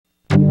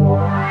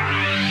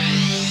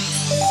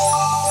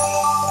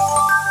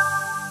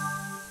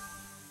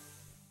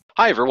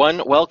Hi,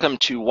 everyone. Welcome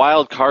to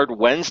Wildcard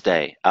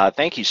Wednesday.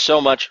 Thank you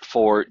so much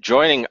for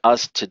joining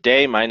us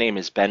today. My name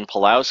is Ben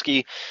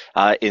Pulowski.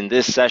 In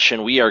this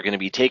session, we are going to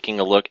be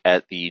taking a look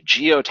at the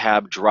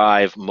Geotab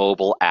Drive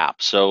mobile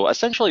app. So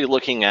essentially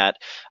looking at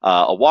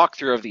a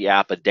walkthrough of the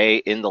app, a day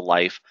in the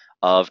life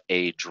of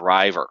a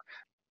driver.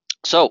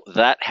 So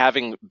that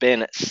having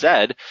been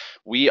said,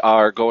 we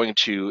are going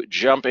to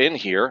jump in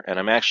here, and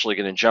I'm actually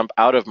going to jump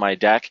out of my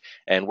deck,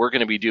 and we're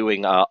going to be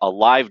doing a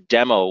live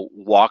demo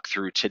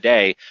walkthrough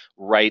today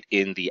right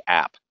in the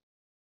app.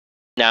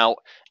 Now,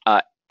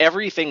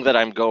 everything that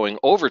I'm going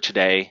over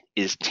today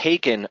is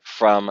taken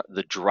from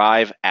the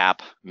Drive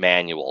app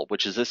manual,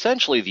 which is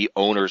essentially the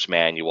owner's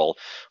manual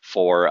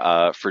for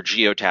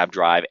Geotab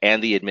Drive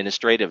and the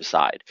administrative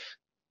side.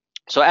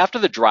 So after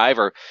the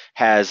driver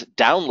has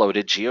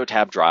downloaded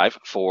Geotab Drive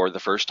for the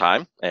first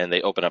time and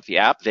they open up the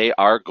app, they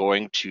are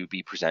going to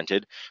be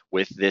presented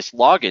with this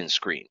login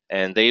screen,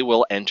 and they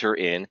will enter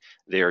in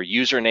their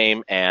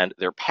username and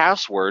their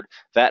password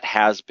that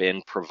has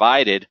been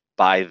provided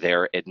by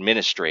their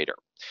administrator.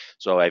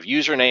 So I have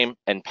username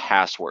and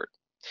password.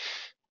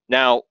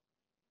 Now,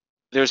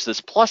 there's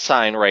this plus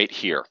sign right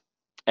here.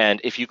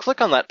 And if you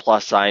click on that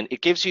plus sign,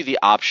 it gives you the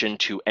option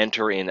to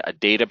enter in a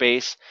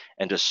database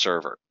and a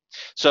server.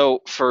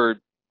 So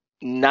for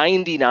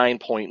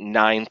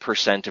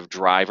 99.9% of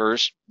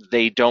drivers,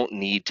 they don't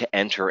need to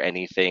enter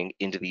anything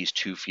into these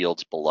two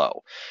fields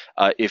below.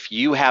 If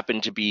you happen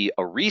to be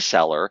a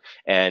reseller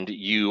and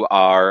you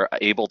are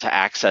able to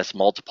access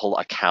multiple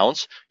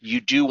accounts,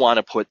 you do want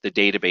to put the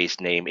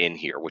database name in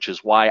here, which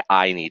is why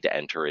I need to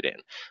enter it in.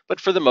 But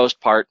for the most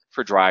part,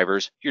 for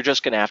drivers, you're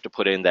just going to have to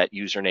put in that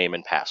username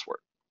and password.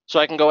 So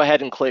I can go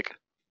ahead and click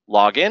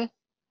Login.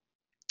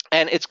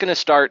 And it's going to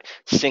start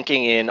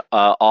syncing in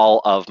all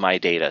of my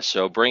data.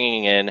 So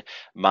bringing in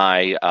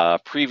my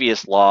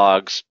previous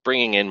logs,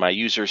 bringing in my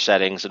user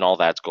settings, and all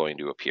that's going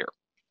to appear.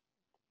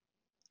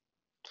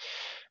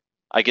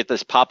 I get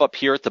this pop-up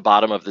here at the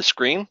bottom of the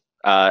screen,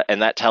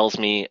 and that tells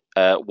me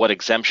what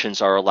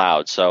exemptions are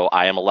allowed. So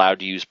I am allowed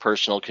to use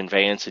personal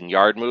conveyance and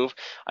yard move.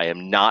 I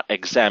am not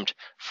exempt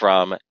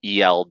from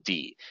ELD.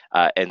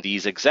 And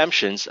these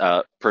exemptions,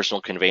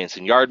 personal conveyance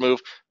and yard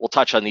move, we'll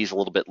touch on these a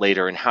little bit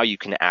later and how you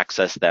can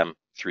access them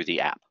through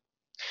the app.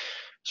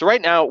 So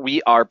right now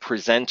we are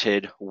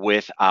presented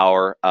with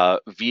our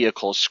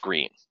vehicle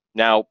screen.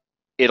 Now,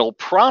 it'll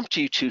prompt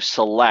you to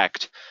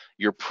select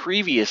your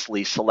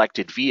previously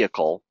selected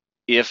vehicle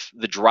if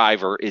the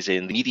driver is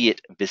in the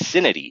immediate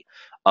vicinity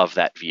of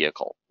that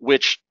vehicle,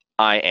 which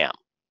I am.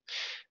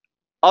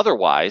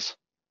 Otherwise,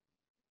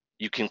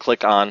 you can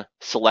click on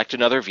Select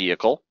Another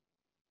Vehicle,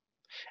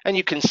 and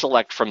you can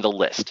select from the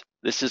list.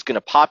 This is going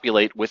to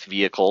populate with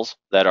vehicles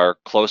that are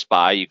close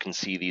by. You can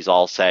see these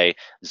all say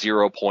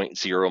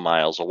 0.0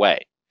 miles away.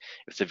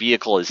 If the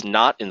vehicle is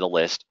not in the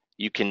list,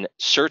 you can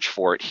search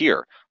for it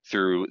here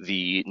through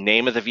the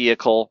name of the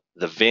vehicle,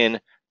 the VIN,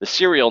 the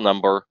serial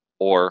number,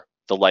 or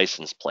the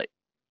license plate.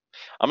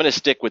 I'm going to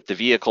stick with the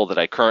vehicle that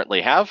I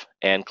currently have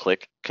and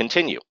click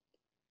Continue.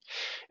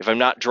 If I'm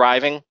not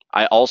driving,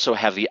 I also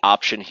have the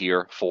option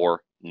here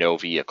for No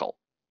Vehicle.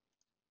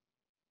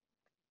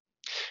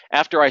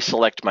 After I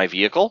select my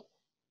vehicle,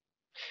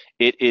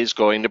 it is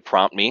going to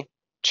prompt me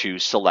to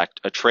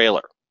select a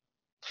trailer.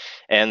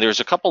 And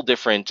there's a couple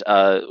different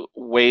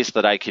ways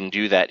that I can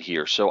do that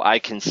here. So I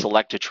can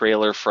select a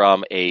trailer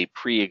from a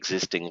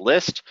pre-existing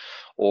list,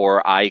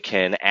 or I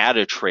can add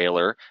a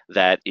trailer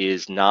that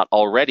is not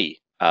already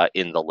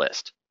in the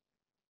list.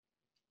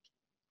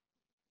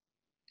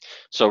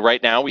 So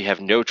right now we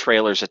have no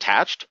trailers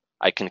attached.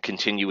 I can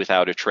continue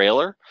without a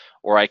trailer,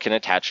 or I can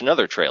attach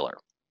another trailer.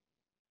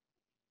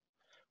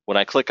 When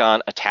I click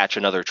on Attach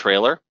Another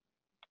Trailer,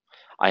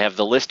 I have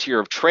the list here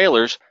of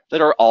trailers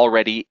that are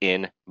already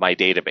in my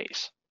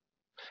database.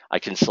 I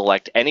can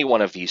select any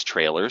one of these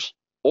trailers,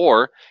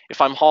 or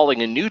if I'm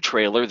hauling a new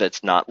trailer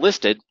that's not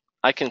listed,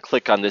 I can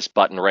click on this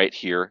button right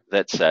here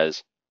that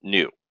says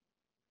New.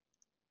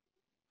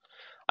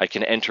 I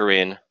can enter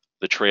in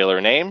the trailer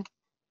name.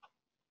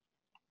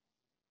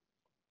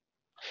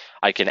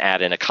 I can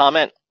add in a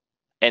comment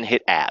and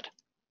hit Add.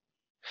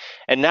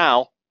 And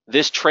now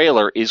this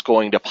trailer is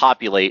going to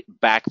populate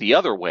back the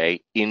other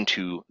way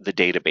into the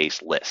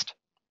database list.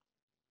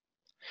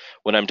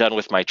 When I'm done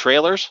with my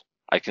trailers,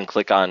 I can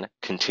click on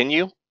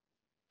Continue,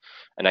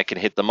 and I can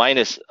hit the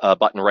minus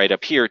button right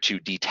up here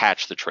to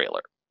detach the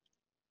trailer.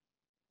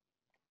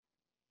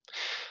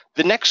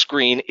 The next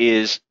screen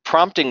is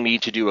prompting me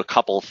to do a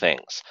couple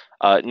things.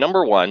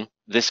 Number one,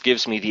 this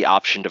gives me the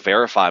option to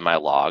verify my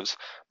logs,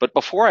 but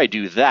before I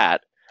do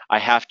that, I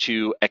have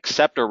to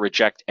accept or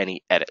reject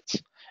any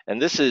edits.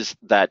 And this is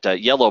that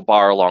yellow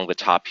bar along the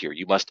top here.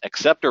 You must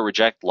accept or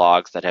reject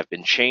logs that have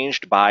been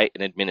changed by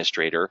an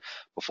administrator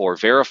before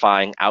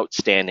verifying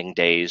outstanding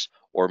days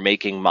or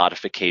making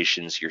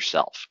modifications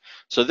yourself.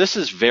 So this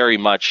is very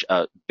much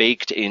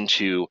baked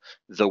into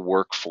the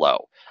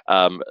workflow.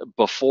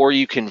 Before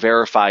you can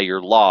verify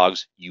your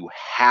logs, you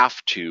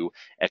have to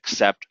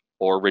accept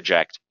or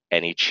reject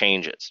any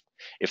changes.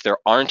 If there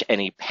aren't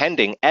any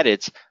pending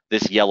edits,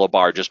 this yellow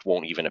bar just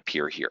won't even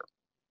appear here.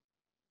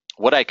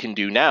 What I can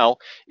do now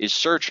is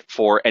search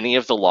for any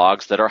of the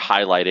logs that are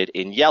highlighted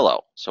in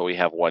yellow. So we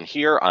have one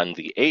here on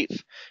the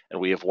 8th,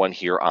 and we have one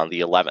here on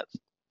the 11th.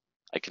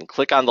 I can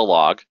click on the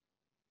log.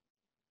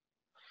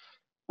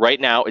 Right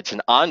now, it's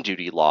an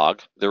on-duty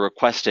log. The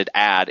requested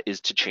add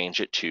is to change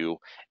it to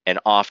an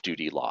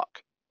off-duty log,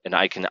 and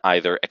I can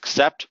either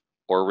accept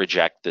or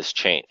reject this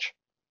change.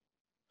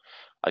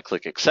 I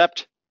click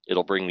accept.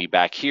 It'll bring me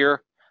back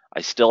here.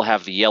 I still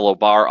have the yellow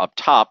bar up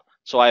top,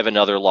 so I have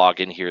another log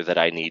in here that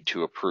I need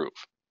to approve.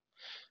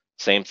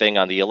 Same thing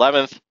on the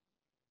 11th,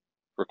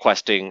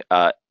 requesting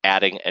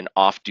adding an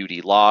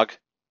off-duty log,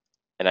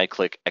 and I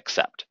click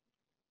accept.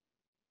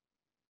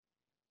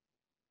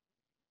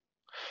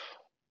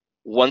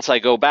 Once I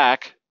go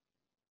back,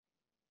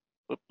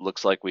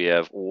 looks like we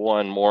have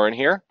one more in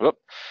here.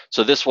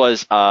 So this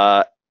was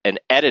an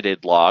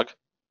edited log,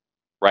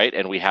 right?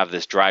 And we have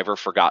this driver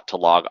forgot to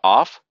log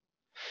off,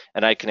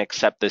 and I can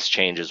accept this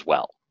change as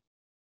well.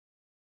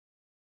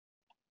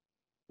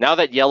 Now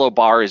that yellow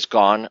bar is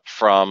gone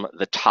from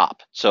the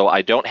top, so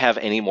I don't have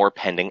any more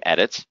pending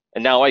edits,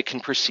 and now I can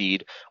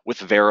proceed with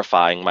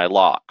verifying my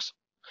logs.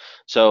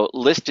 So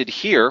listed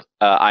here,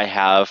 I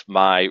have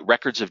my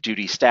records of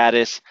duty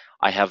status,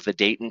 I have the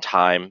date and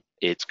time,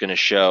 it's going to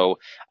show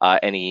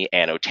any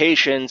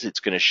annotations, it's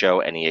going to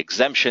show any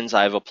exemptions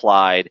I've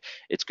applied,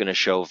 it's going to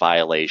show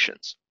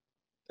violations.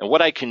 And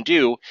what I can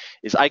do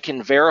is I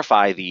can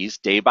verify these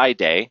day by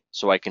day.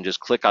 So I can just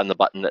click on the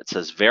button that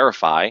says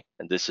verify,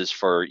 and this is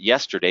for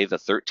yesterday, the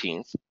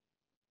 13th.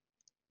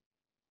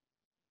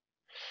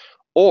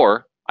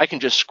 Or I can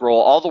just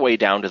scroll all the way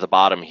down to the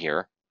bottom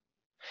here,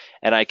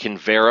 and I can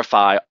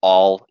verify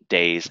all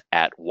days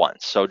at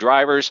once. So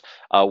drivers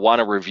want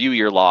to review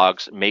your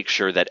logs, make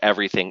sure that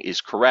everything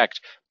is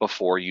correct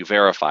before you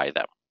verify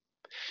them.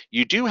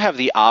 You do have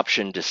the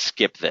option to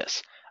skip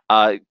this.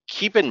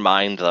 Keep in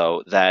mind,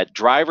 though, that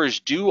drivers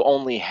do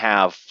only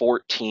have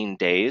 14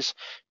 days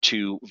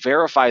to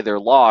verify their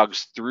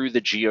logs through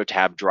the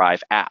Geotab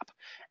Drive app.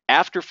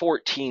 After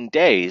 14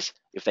 days,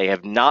 if they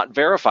have not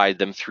verified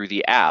them through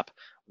the app,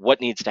 what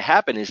needs to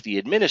happen is the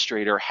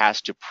administrator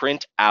has to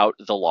print out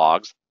the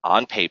logs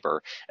on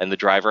paper, and the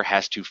driver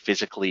has to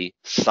physically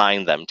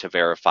sign them to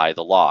verify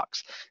the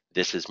logs.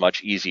 This is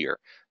much easier,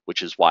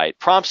 which is why it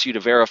prompts you to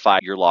verify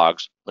your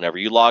logs whenever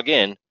you log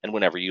in and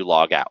whenever you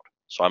log out.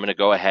 So I'm going to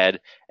go ahead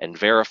and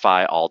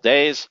verify all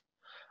days.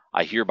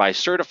 I hereby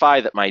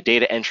certify that my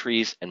data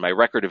entries and my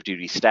record of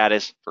duty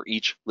status for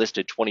each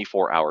listed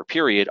 24-hour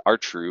period are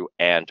true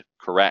and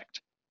correct.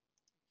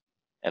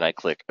 And I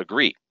click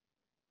agree.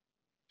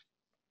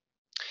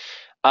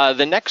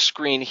 The next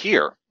screen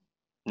here,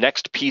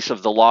 next piece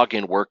of the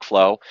login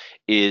workflow,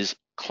 is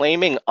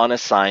claiming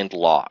unassigned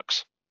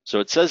logs. So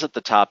it says at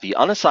the top, the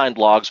unassigned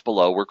logs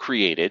below were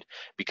created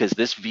because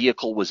this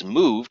vehicle was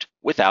moved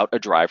without a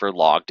driver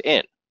logged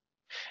in.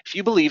 If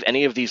you believe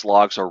any of these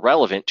logs are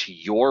relevant to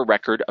your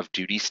record of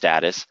duty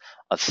status,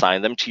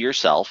 assign them to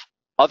yourself.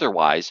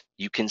 Otherwise,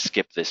 you can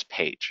skip this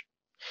page.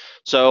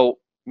 So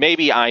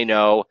maybe I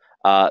know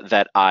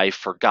that I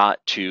forgot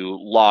to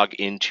log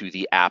into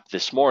the app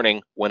this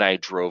morning when I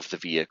drove the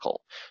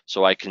vehicle.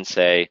 So I can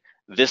say,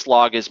 this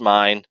log is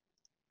mine,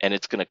 and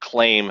it's going to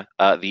claim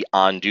the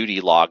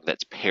on-duty log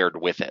that's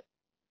paired with it.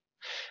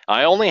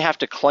 I only have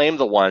to claim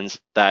the ones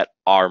that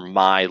are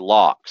my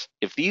logs.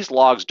 If these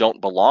logs don't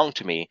belong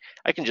to me,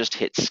 I can just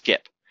hit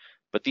skip.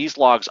 But these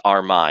logs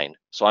are mine,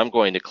 so I'm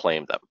going to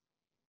claim them.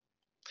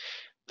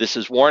 This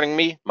is warning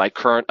me my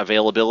current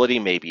availability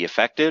may be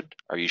affected.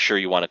 Are you sure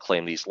you want to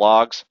claim these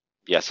logs?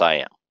 Yes, I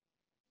am.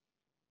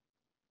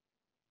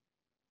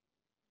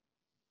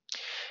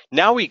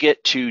 Now we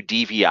get to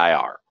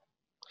DVIR.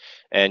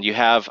 And you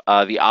have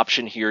the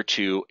option here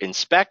to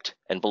inspect,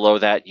 and below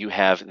that you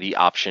have the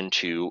option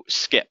to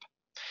skip.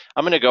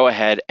 I'm going to go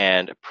ahead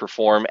and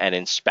perform an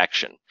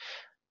inspection.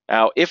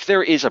 Now, if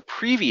there is a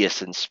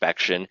previous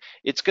inspection,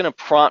 it's going to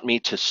prompt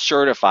me to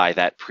certify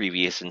that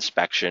previous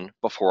inspection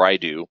before I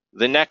do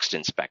the next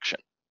inspection.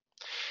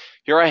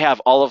 Here I have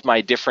all of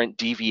my different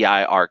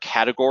DVIR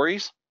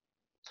categories.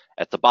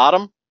 At the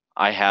bottom,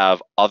 I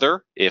have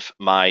other if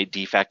my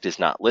defect is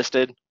not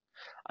listed.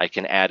 I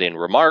can add in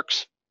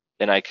remarks,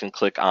 and I can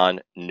click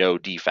on no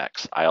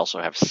defects. I also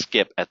have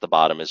skip at the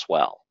bottom as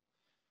well.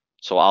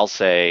 So I'll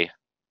say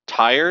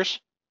tires,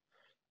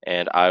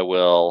 and I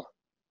will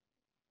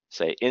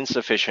say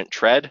insufficient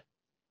tread.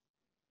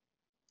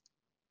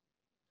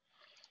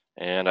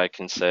 And I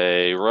can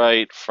say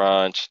right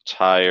front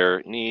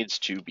tire needs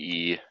to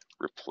be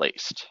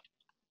replaced.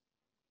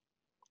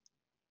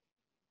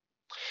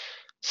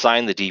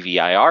 Sign the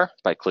DVIR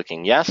by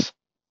clicking yes.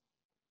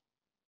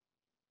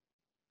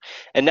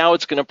 And now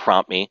it's going to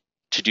prompt me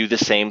to do the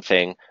same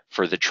thing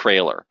for the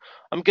trailer.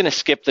 I'm going to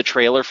skip the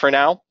trailer for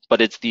now,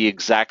 but it's the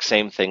exact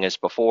same thing as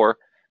before.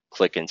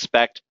 Click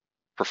inspect,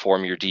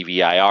 perform your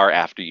DVIR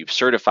after you've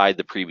certified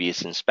the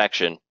previous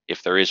inspection,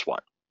 if there is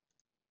one.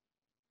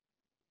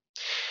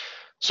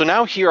 So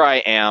now here I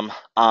am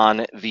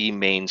on the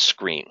main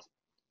screen.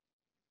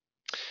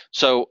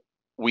 So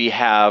we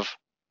have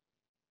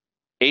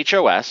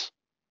HOS,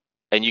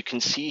 and you can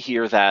see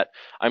here that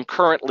I'm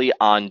currently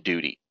on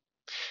duty.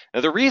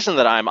 Now, the reason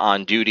that I'm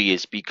on duty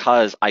is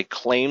because I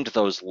claimed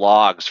those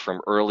logs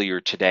from earlier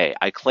today.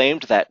 I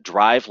claimed that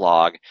drive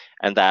log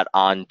and that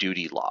on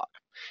duty log.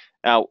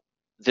 Now,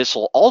 this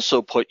will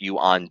also put you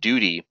on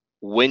duty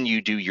when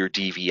you do your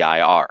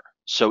DVIR.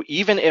 So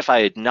even if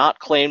I had not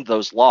claimed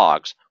those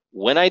logs,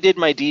 when I did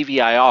my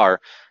DVIR,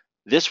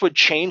 this would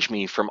change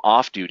me from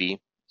off duty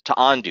to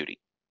on duty.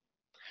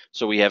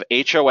 So we have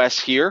HOS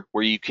here,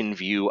 where you can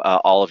view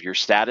all of your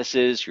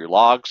statuses, your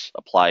logs,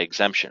 apply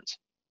exemptions.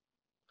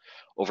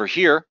 Over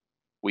here,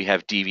 we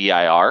have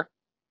DVIR,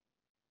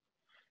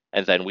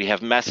 and then we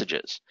have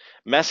messages.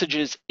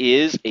 Messages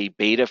is a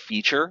beta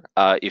feature.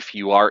 If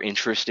you are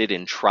interested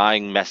in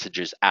trying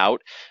messages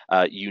out,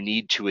 you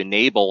need to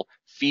enable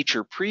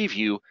feature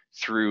preview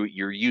through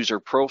your user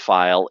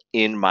profile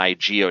in my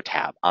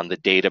Geotab on the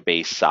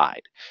database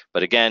side.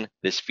 But again,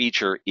 this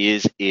feature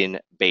is in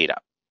beta.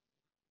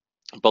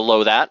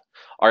 Below that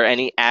are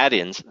any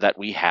add-ins that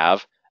we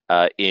have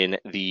in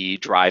the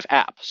Drive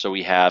app. So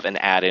we have an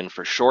add-in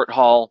for short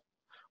haul,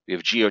 we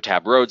have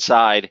Geotab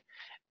roadside,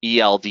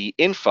 ELD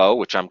info,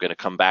 which I'm going to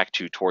come back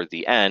to toward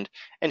the end,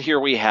 and here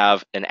we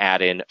have an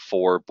add-in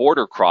for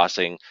border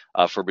crossing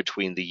for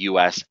between the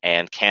US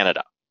and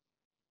Canada.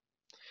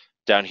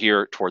 Down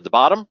here toward the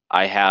bottom,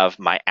 I have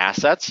my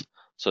assets.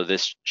 So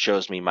this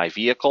shows me my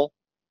vehicle,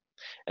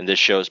 and this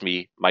shows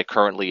me my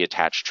currently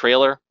attached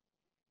trailer.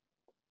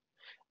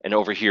 And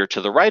over here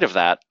to the right of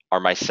that are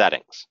my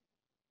settings.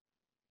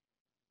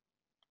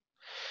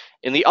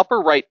 In the upper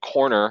right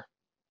corner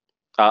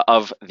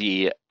of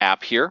the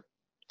app here,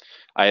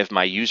 I have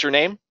my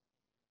username,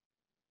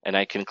 and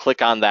I can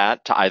click on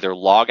that to either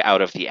log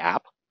out of the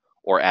app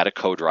or add a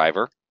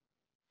co-driver.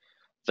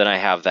 Then I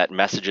have that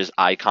messages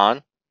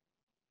icon.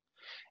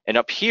 And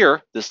up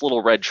here, this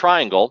little red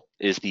triangle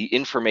is the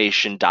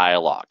information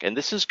dialog, and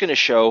this is going to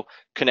show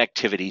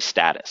connectivity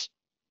status.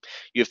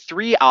 You have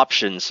three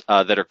options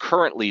that are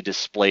currently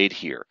displayed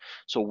here.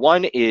 So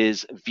one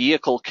is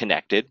vehicle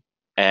connected,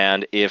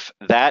 and if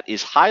that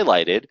is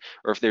highlighted,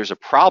 or if there's a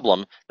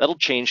problem, that'll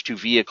change to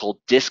vehicle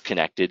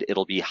disconnected.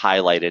 It'll be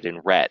highlighted in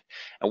red.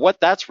 And what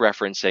that's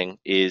referencing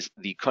is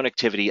the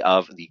connectivity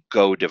of the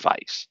Go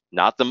device,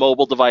 not the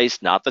mobile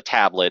device, not the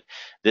tablet.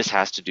 This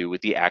has to do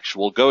with the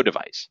actual Go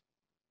device.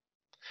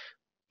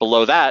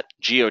 Below that,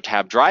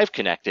 Geotab Drive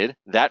Connected,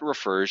 that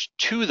refers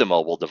to the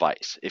mobile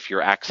device if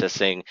you're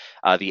accessing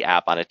the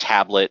app on a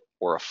tablet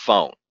or a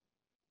phone.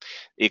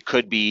 It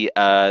could be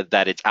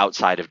that it's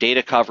outside of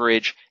data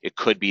coverage. It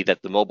could be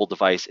that the mobile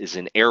device is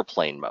in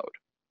airplane mode.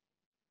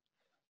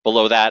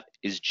 Below that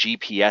is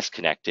GPS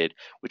connected,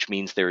 which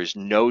means there is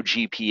no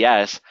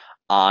GPS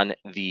on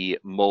the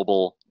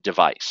mobile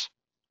device.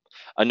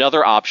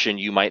 Another option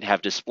you might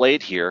have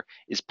displayed here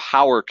is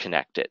power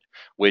connected,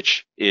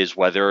 which is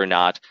whether or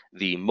not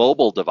the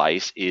mobile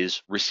device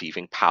is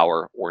receiving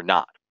power or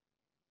not.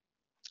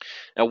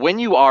 Now, when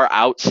you are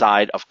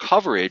outside of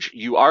coverage,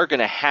 you are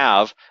going to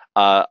have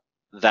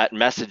that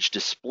message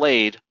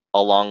displayed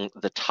along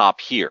the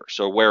top here.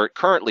 So where it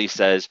currently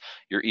says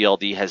your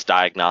ELD has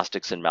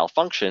diagnostics and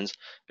malfunctions,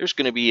 there's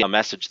going to be a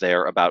message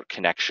there about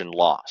connection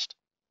lost.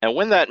 And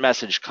when that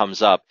message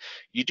comes up,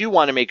 you do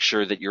want to make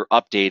sure that you're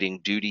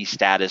updating duty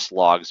status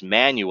logs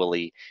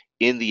manually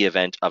in the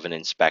event of an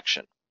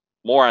inspection.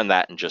 More on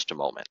that in just a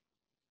moment.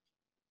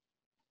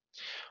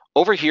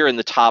 Over here in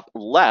the top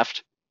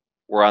left,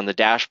 we're on the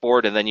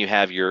dashboard, and then you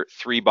have your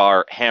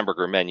 3-bar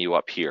hamburger menu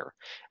up here.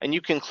 And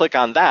you can click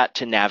on that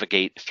to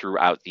navigate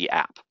throughout the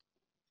app.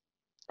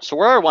 So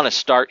where I want to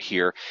start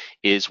here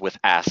is with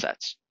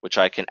assets, which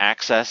I can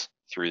access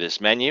through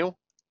this menu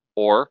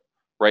or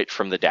right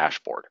from the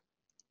dashboard.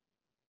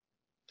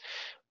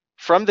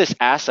 From this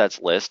assets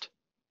list,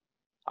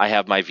 I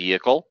have my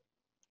vehicle,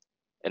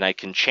 and I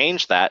can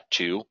change that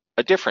to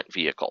a different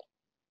vehicle.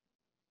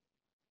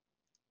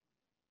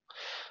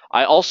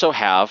 I also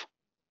have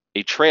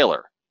a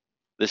trailer.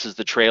 This is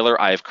the trailer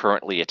I have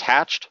currently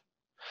attached.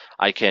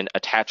 I can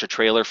attach a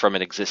trailer from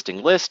an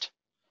existing list.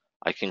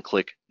 I can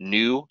click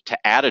New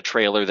to add a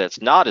trailer that's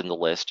not in the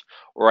list,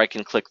 or I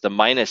can click the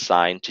minus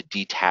sign to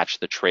detach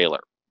the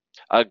trailer.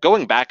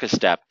 Going back a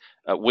step,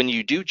 when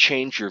you do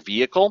change your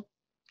vehicle,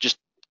 just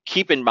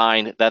keep in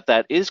mind that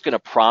that is going to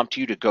prompt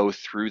you to go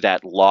through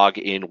that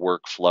login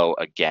workflow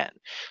again.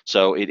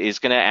 So it is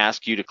going to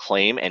ask you to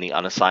claim any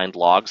unassigned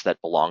logs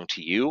that belong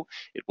to you.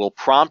 It will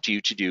prompt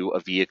you to do a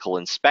vehicle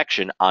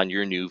inspection on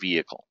your new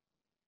vehicle.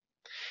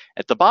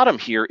 At the bottom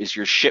here is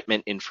your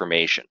shipment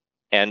information,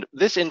 and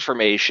this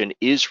information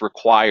is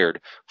required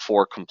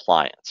for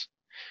compliance.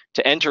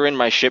 To enter in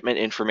my shipment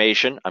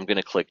information, I'm going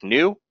to click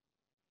New,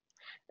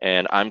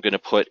 and I'm going to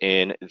put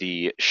in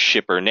the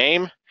shipper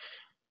name.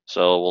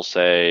 So we'll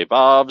say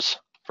Bob's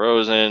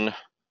Frozen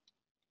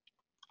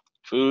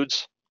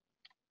Foods.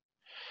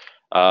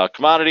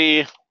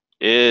 Commodity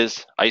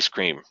is ice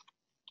cream.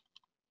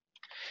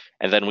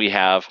 And then we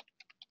have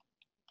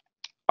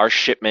our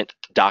shipment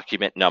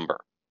document number.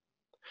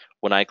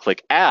 When I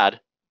click Add,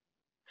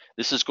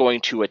 this is going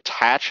to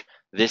attach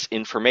this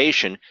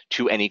information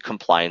to any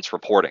compliance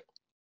reporting.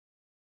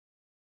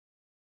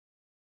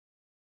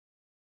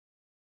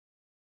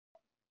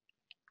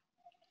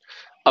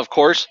 Of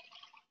course,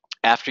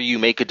 after you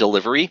make a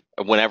delivery,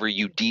 whenever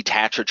you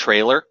detach a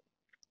trailer,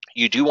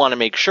 you do want to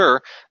make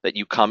sure that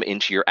you come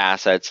into your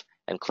assets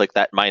and click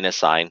that minus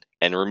sign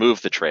and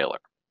remove the trailer.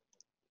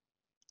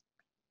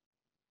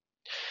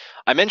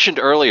 I mentioned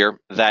earlier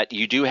that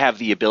you do have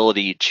the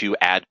ability to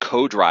add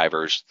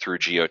co-drivers through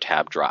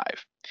Geotab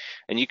Drive.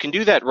 And you can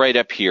do that right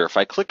up here. If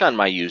I click on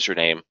my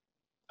username,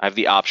 I have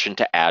the option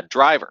to add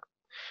driver.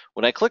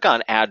 When I click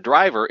on add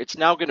driver, it's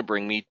now going to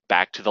bring me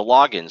back to the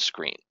login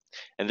screen.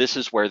 And this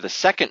is where the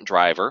second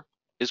driver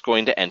is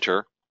going to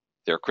enter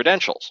their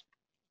credentials.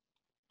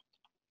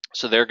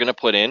 So they're going to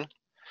put in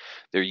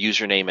their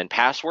username and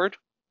password,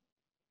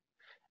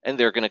 and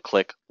they're going to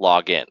click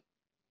login.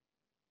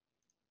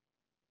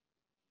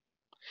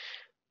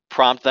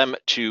 Prompt them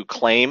to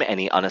claim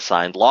any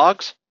unassigned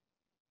logs,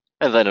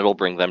 and then it'll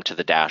bring them to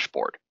the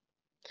dashboard.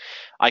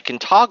 I can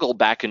toggle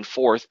back and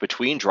forth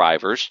between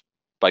drivers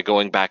by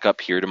going back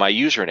up here to my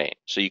username.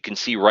 So you can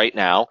see right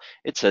now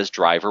it says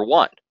driver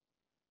 1.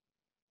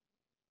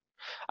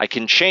 I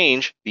can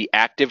change the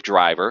active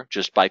driver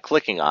just by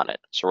clicking on it.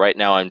 So right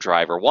now I'm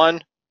driver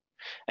 1,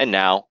 and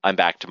now I'm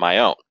back to my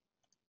own.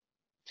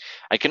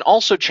 I can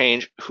also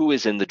change who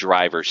is in the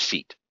driver's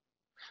seat.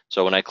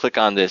 So when I click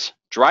on this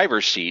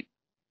driver's seat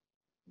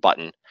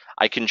button,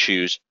 I can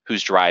choose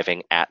who's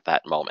driving at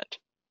that moment.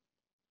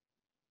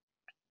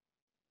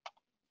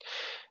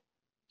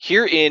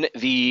 Here in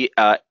the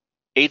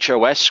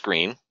HOS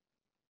screen,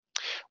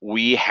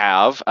 we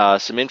have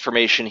some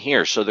information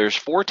here. So there's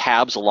 4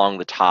 tabs along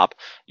the top.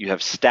 You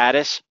have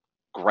status,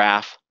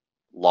 graph,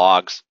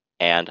 logs,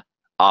 and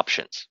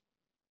options.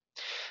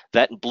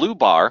 That blue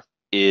bar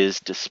is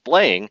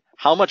displaying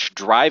how much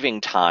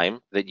driving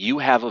time that you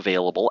have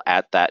available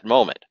at that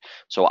moment.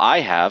 So I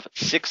have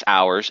 6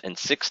 hours and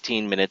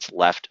 16 minutes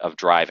left of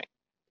driving.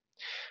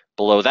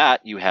 Below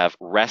that, you have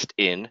rest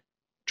in,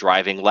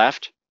 driving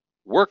left,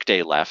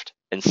 workday left,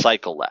 and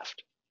cycle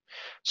left.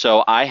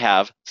 So I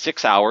have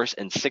 6 hours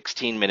and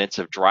 16 minutes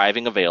of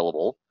driving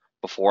available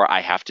before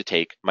I have to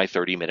take my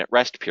 30-minute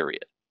rest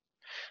period.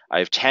 I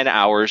have 10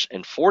 hours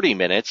and 40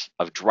 minutes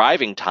of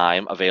driving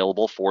time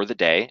available for the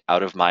day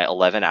out of my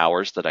 11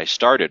 hours that I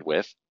started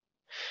with.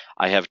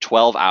 I have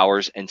 12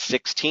 hours and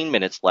 16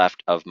 minutes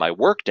left of my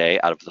workday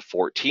out of the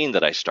 14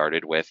 that I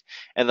started with,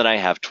 and then I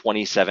have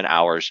 27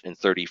 hours and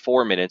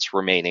 34 minutes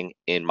remaining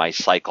in my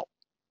cycle.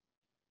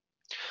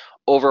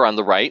 Over on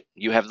the right,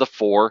 you have the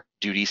 4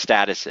 duty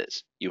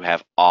statuses. You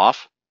have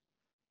off,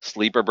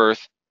 sleeper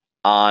berth,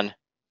 on,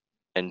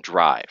 and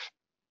drive.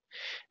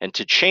 And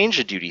to change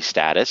a duty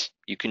status,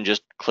 you can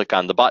just click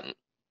on the button.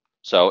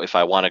 So if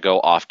I want to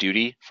go off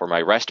duty for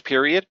my rest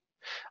period,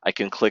 I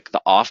can click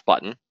the off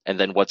button, and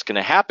then what's going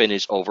to happen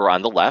is over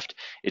on the left,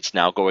 it's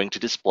now going to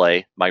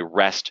display my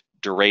rest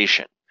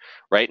duration.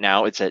 Right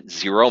now it's at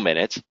 0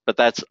 minutes, but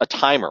that's a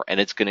timer and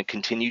it's going to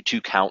continue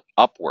to count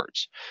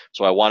upwards.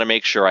 So I want to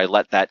make sure I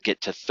let that get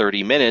to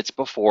 30 minutes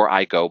before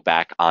I go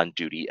back on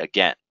duty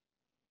again.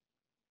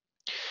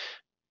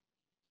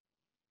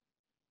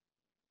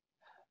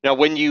 Now,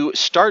 when you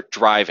start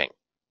driving,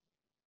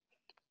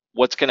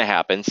 what's going to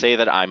happen? Say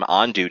that I'm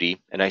on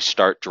duty and I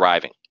start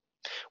driving.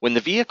 When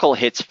the vehicle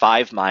hits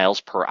 5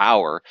 miles per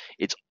hour,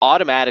 it's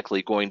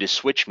automatically going to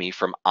switch me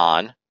from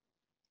on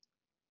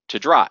to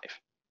drive.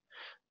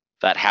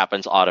 That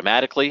happens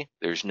automatically.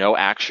 There's no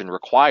action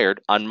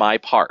required on my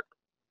part.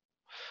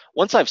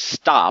 Once I've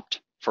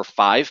stopped for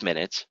 5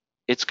 minutes,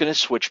 it's going to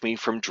switch me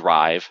from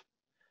drive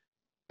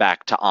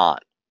back to on.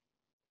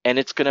 And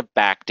it's going to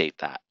backdate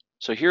that.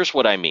 So here's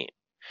what I mean.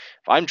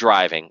 If I'm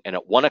driving and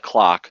at 1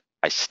 o'clock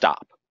I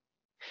stop,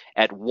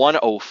 at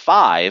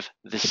 1:05,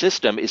 the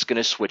system is going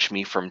to switch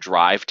me from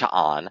drive to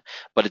on,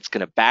 but it's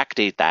going to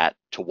backdate that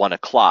to 1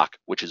 o'clock,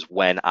 which is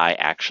when I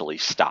actually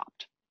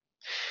stopped.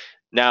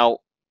 Now,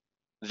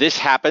 this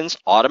happens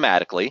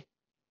automatically,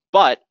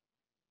 but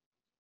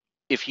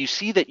if you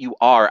see that you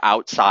are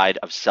outside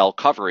of cell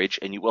coverage,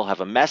 and you will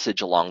have a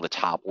message along the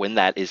top when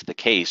that is the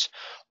case,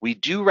 we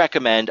do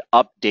recommend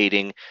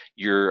updating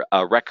your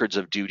records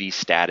of duty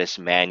status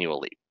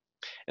manually.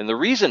 And the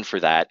reason for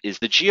that is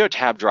the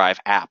Geotab Drive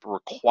app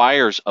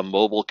requires a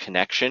mobile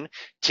connection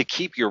to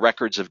keep your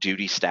records of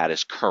duty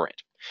status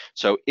current.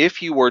 So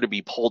if you were to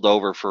be pulled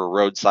over for a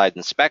roadside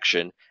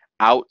inspection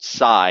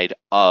outside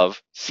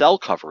of cell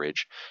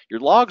coverage, your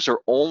logs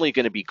are only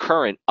going to be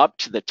current up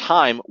to the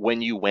time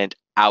when you went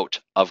out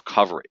of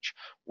coverage,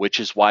 which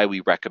is why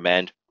we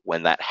recommend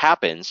when that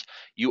happens,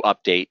 you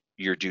update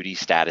your duty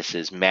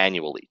statuses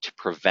manually to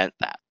prevent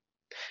that.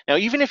 Now,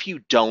 even if you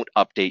don't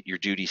update your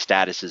duty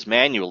statuses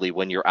manually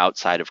when you're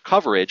outside of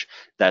coverage,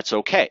 that's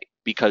okay,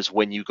 because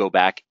when you go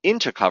back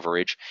into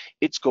coverage,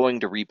 it's going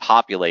to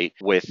repopulate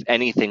with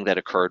anything that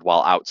occurred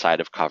while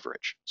outside of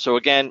coverage. So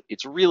again,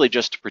 it's really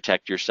just to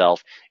protect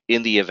yourself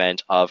in the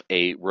event of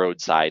a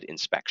roadside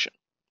inspection.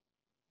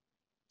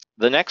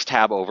 The next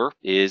tab over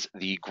is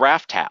the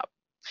Graph tab.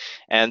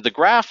 And the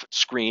graph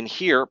screen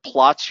here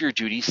plots your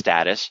duty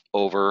status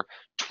over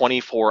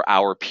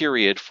 24-hour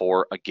period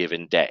for a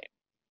given day.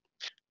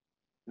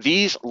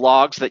 These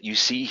logs that you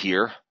see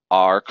here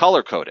are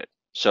color-coded.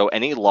 So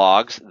any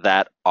logs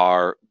that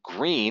are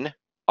green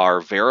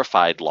are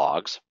verified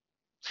logs.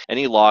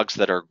 Any logs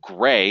that are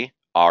gray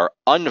are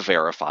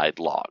unverified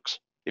logs.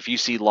 If you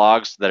see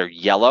logs that are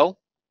yellow,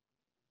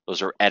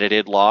 those are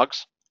edited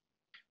logs.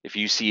 If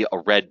you see a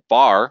red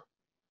bar,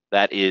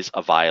 that is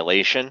a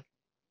violation.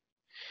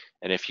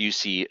 And if you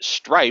see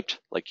striped,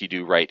 like you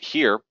do right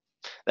here,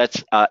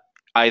 that's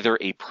either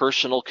a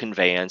personal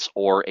conveyance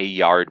or a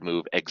yard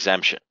move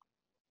exemption.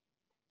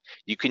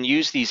 You can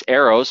use these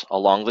arrows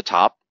along the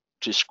top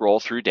to scroll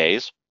through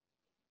days.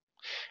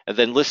 And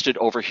then listed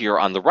over here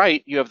on the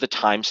right, you have the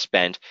time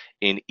spent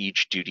in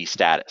each duty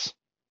status.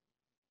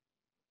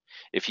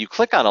 If you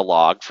click on a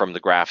log from the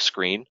graph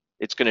screen,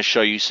 it's going to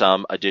show you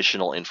some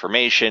additional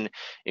information,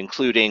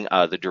 including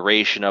the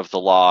duration of the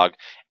log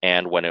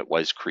and when it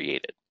was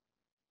created.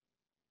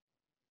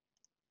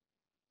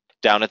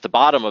 Down at the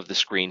bottom of the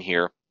screen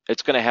here,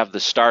 it's going to have the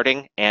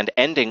starting and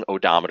ending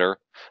odometer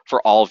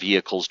for all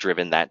vehicles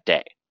driven that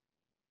day.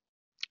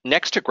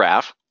 Next to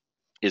graph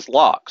is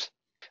logs.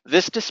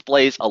 This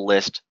displays a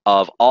list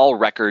of all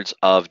records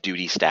of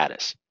duty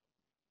status.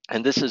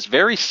 And this is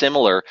very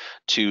similar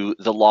to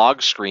the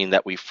log screen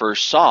that we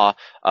first saw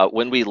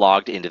when we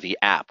logged into the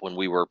app, when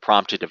we were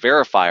prompted to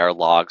verify our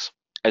logs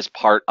as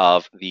part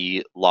of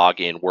the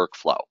login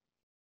workflow.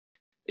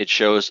 It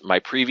shows my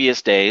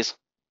previous days.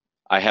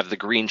 I have the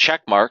green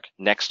check mark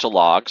next to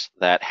logs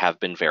that have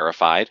been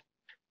verified.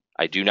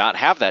 I do not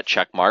have that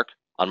check mark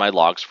on my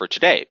logs for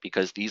today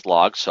because these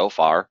logs so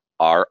far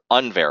are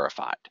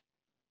unverified.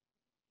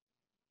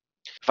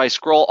 If I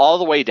scroll all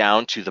the way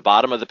down to the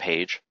bottom of the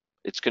page,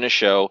 it's going to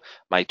show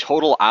my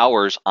total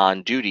hours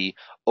on duty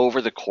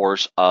over the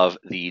course of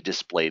the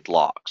displayed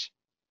logs.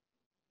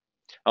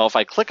 Now, if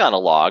I click on a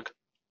log,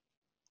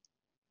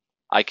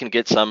 I can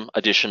get some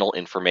additional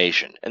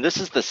information. And this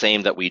is the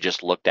same that we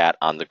just looked at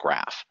on the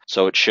graph.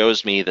 So it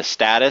shows me the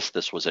status.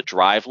 This was a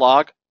drive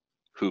log,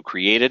 who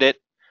created it,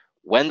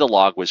 when the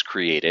log was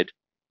created,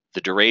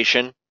 the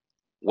duration,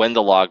 when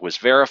the log was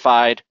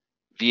verified,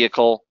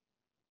 vehicle,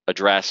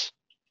 address,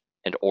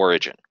 and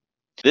origin.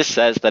 This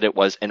says that it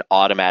was an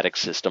automatic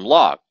system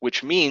log,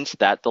 which means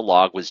that the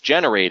log was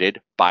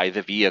generated by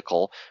the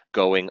vehicle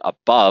going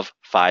above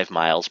 5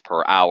 miles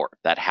per hour.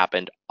 That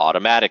happened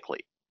automatically.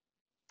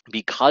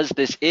 Because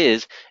this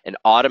is an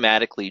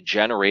automatically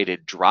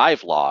generated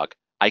drive log,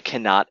 I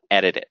cannot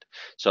edit it.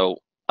 So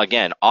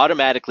again,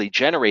 automatically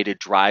generated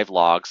drive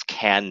logs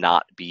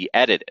cannot be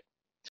edited.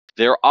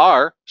 There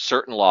are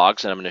certain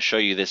logs, and I'm going to show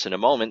you this in a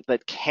moment,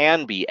 that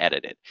can be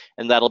edited,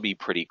 and that'll be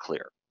pretty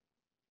clear.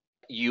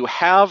 You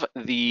have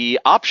the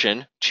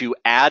option to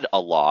add a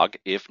log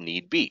if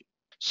need be.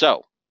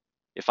 So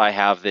if I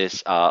have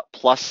this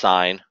plus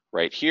sign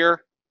right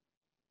here,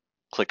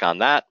 click on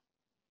that,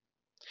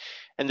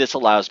 and this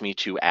allows me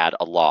to add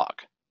a log.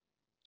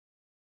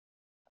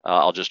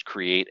 I'll just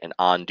create an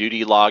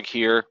on-duty log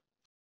here,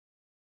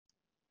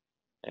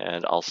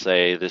 and I'll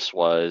say this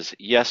was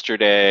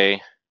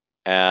yesterday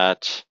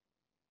at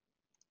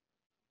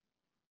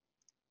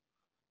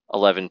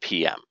 11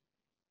 p.m.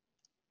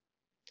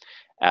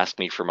 Ask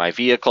me for my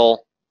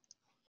vehicle,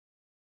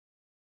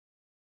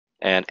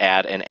 and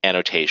add an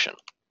annotation.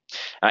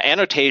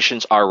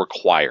 Annotations are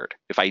required.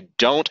 If I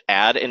don't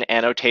add an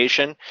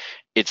annotation,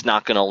 it's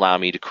not going to allow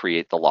me to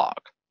create the log.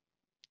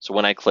 So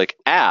when I click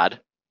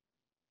Add,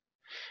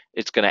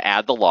 it's going to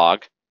add the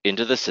log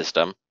into the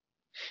system,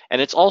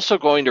 and it's also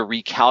going to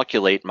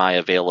recalculate my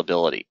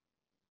availability.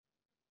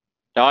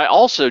 Now, I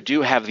also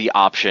do have the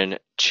option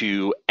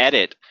to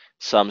edit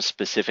some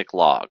specific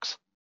logs.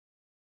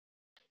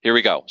 Here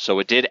we go. So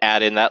it did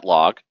add in that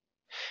log,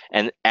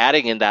 and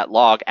adding in that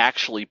log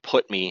actually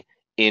put me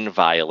in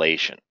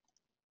violation.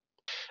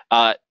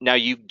 Now,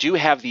 you do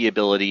have the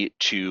ability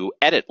to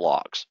edit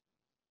logs,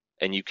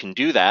 and you can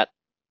do that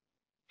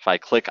if I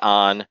click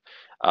on,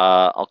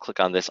 I'll click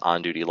on this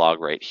on-duty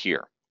log right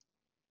here.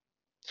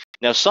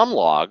 Now, some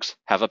logs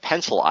have a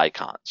pencil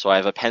icon. So I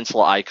have a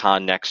pencil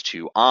icon next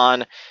to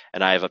on,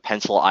 and I have a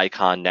pencil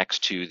icon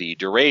next to the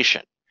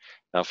duration.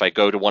 Now, if I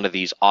go to one of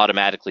these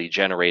automatically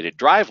generated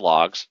drive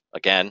logs,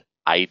 again,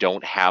 I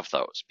don't have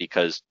those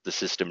because the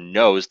system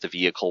knows the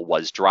vehicle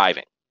was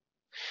driving.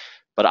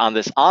 But on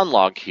this on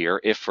log here,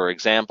 if, for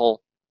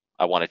example,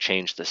 I want to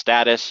change the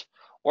status,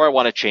 or I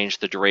want to change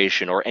the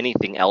duration, or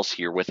anything else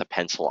here with a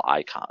pencil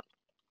icon.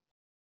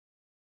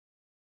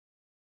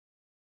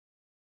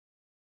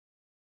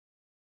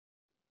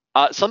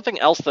 Something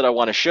else that I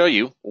want to show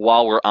you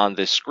while we're on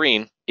this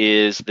screen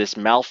is this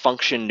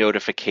malfunction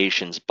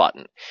notifications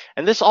button.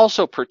 And this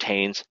also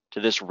pertains to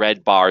this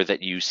red bar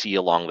that you see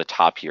along the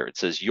top here. It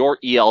says your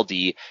ELD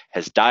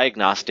has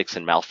diagnostics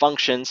and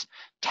malfunctions,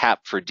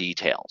 tap for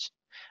details.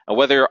 Now,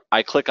 whether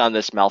I click on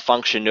this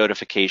malfunction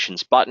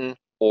notifications button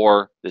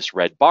or this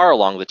red bar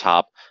along the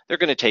top, they're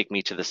going to take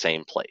me to the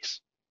same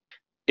place.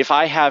 If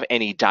I have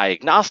any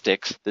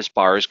diagnostics, this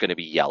bar is going to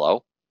be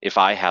yellow. If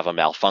I have a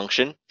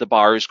malfunction, the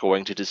bar is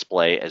going to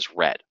display as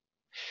red.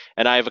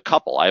 And I have a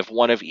couple. I have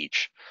one of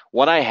each.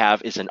 One I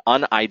have is an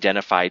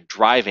unidentified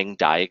driving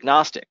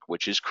diagnostic,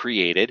 which is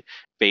created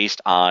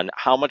based on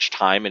how much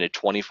time in a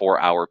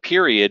 24-hour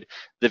period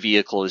the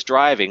vehicle is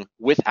driving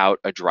without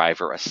a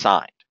driver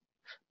assigned.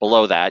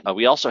 Below that,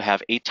 we also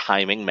have a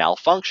timing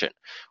malfunction,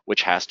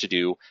 which has to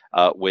do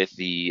with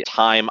the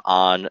time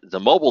on the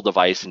mobile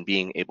device and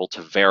being able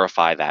to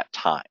verify that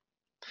time.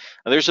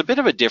 Now, there's a bit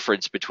of a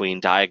difference between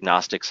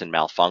diagnostics and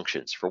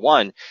malfunctions. For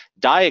one,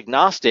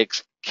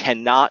 diagnostics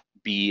cannot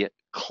be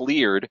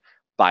cleared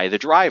by the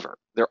driver.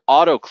 They're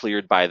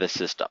auto-cleared by the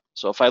system.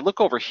 So if I look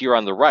over here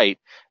on the right,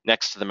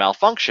 next to the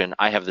malfunction,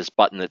 I have this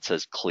button that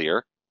says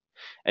clear.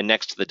 And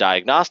next to the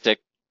diagnostic,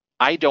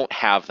 I don't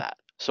have that.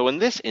 So in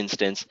this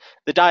instance,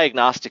 the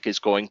diagnostic is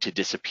going to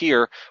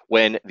disappear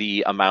when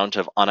the amount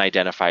of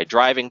unidentified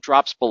driving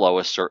drops below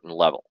a certain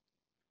level.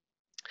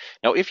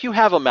 Now, if you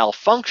have a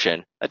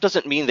malfunction, that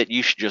doesn't mean that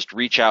you should just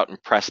reach out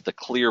and press the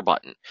clear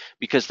button,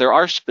 because there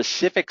are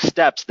specific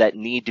steps that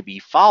need to be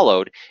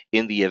followed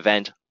in the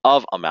event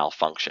of a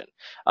malfunction.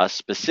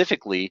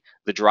 Specifically,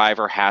 the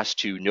driver has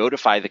to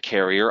notify the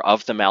carrier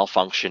of the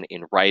malfunction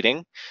in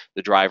writing.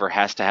 The driver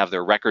has to have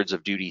their records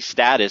of duty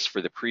status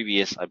for the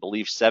previous, I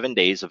believe, 7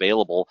 days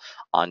available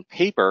on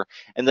paper,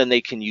 and then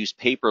they can use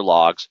paper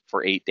logs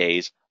for 8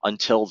 days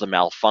until the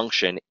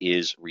malfunction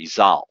is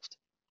resolved.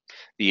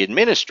 The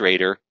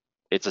administrator,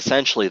 it's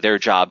essentially their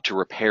job to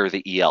repair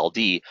the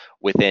ELD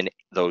within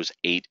those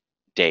 8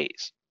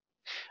 days.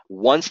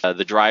 Once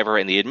the driver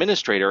and the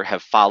administrator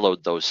have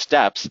followed those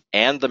steps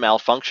and the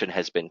malfunction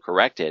has been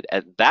corrected,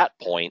 at that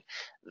point,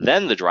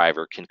 then the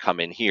driver can come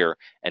in here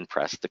and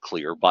press the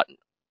clear button.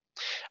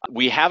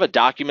 We have a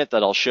document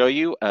that I'll show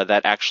you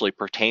that actually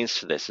pertains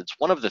to this. It's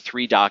one of the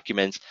 3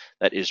 documents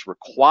that is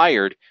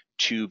required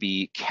to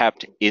be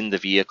kept in the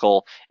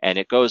vehicle, and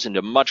it goes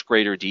into much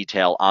greater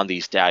detail on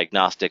these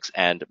diagnostics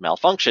and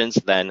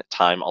malfunctions than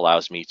time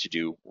allows me to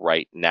do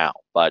right now.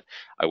 But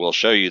I will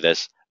show you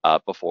this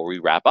before we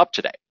wrap up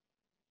today.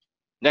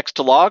 Next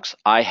to logs,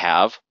 I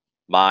have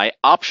my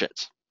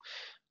options.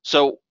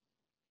 So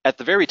at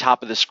the very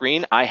top of the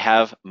screen, I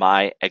have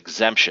my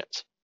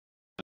exemptions.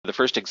 The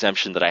first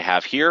exemption that I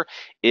have here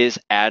is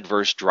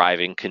adverse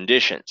driving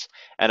conditions.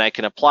 And I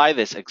can apply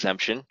this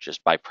exemption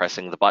just by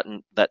pressing the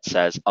button that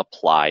says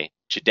apply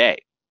today.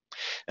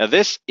 Now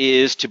this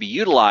is to be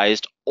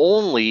utilized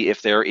only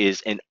if there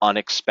is an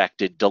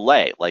unexpected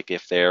delay, like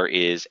if there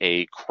is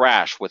a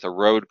crash with a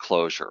road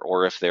closure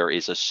or if there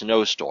is a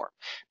snowstorm.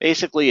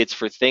 Basically, it's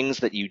for things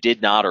that you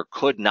did not or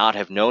could not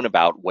have known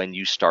about when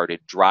you started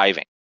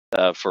driving.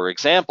 For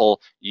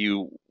example,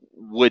 you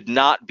would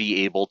not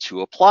be able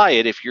to apply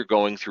it if you're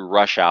going through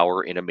rush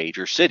hour in a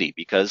major city,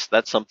 because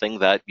that's something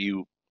that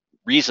you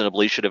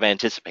reasonably should have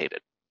anticipated.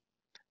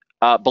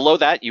 Below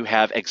that, you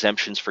have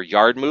exemptions for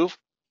yard move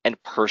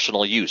and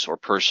personal use or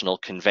personal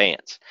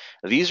conveyance.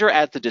 These are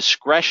at the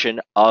discretion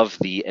of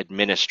the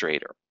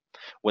administrator.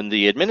 When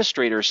the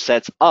administrator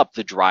sets up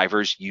the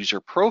driver's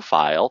user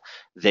profile,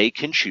 they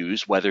can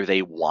choose whether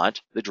they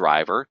want the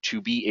driver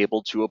to be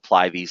able to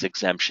apply these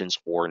exemptions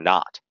or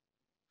not.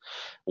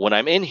 When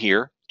I'm in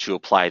here to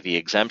apply the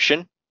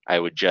exemption, I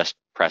would just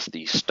press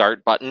the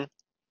Start button,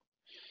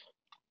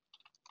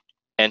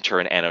 enter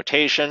an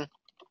annotation,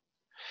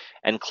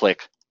 and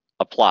click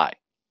Apply.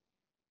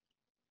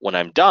 When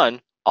I'm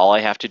done, all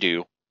I have to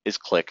do is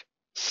click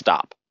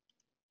Stop.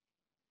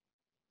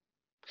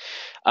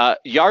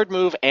 Yard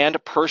move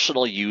and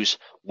personal use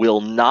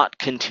will not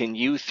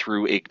continue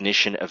through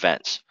ignition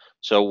events.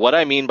 So what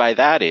I mean by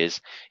that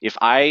is, if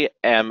I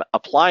am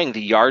applying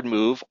the yard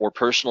move or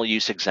personal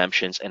use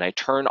exemptions and I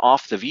turn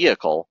off the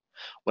vehicle,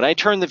 when I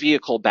turn the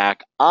vehicle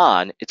back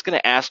on, it's going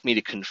to ask me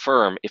to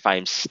confirm if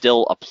I'm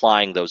still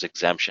applying those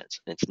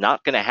exemptions. And it's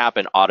not going to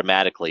happen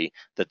automatically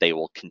that they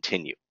will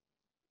continue.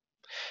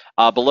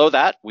 Below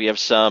that, we have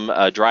some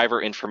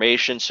driver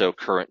information, so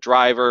current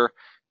driver,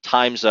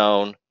 time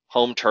zone,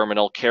 home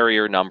terminal,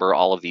 carrier number.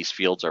 All of these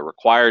fields are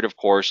required, of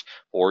course,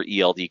 for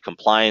ELD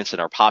compliance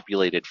and are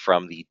populated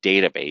from the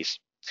database.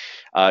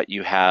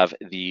 You have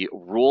the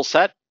rule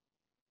set,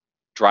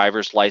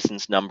 driver's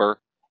license number,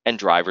 and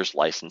driver's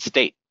license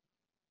state.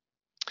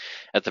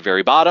 At the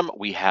very bottom,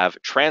 we have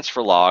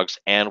transfer logs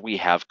and we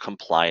have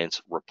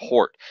compliance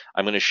report.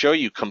 I'm going to show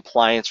you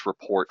compliance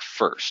report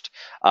first.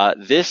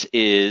 This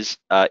is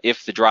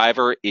if the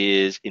driver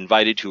is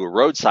invited to a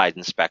roadside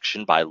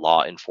inspection by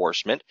law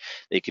enforcement,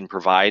 they can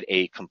provide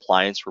a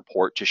compliance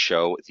report to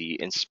show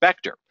the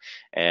inspector.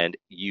 And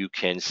you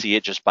can see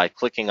it just by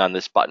clicking on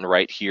this button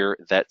right here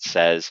that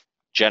says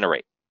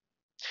generate.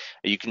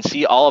 You can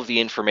see all of the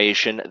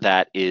information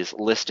that is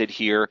listed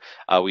here.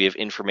 We have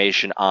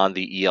information on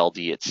the ELD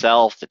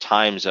itself, the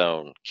time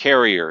zone,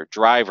 carrier,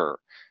 driver,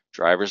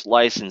 driver's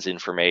license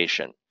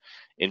information,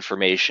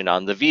 information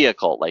on the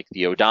vehicle like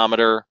the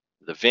odometer,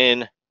 the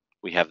VIN.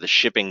 We have the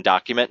shipping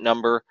document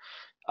number,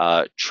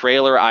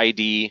 trailer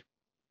ID.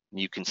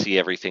 You can see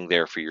everything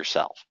there for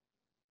yourself.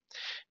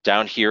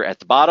 Down here at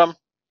the bottom,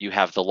 you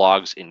have the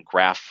logs in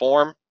graph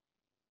form.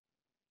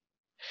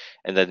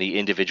 and then the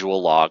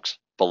individual logs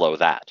below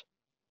that.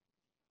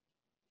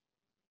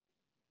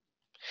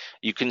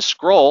 You can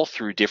scroll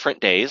through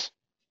different days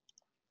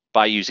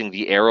by using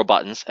the arrow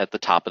buttons at the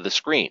top of the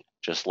screen,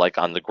 just like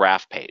on the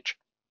graph page.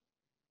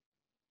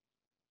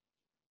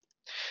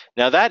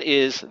 Now that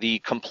is the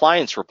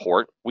compliance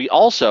report. We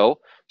also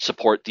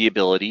support the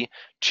ability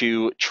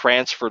to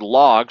transfer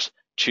logs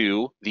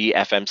to the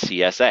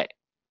FMCSA.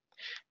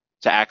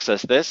 To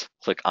access this,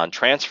 click on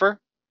Transfer,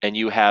 and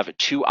you have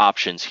two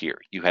options here.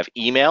 You have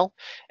email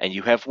and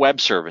you have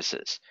web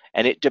services,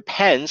 and it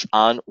depends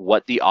on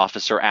what the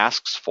officer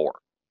asks for.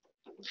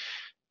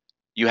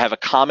 You have a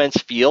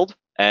comments field,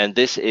 and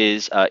this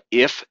is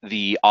if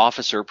the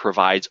officer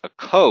provides a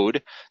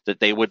code that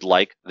they would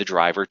like the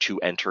driver to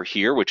enter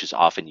here, which is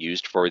often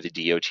used for the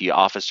DOT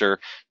officer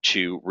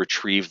to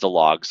retrieve the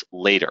logs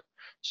later.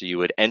 So you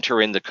would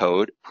enter in the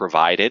code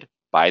provided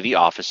by the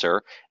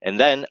officer, and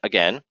then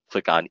again,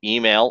 click on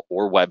email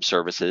or web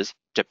services,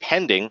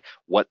 depending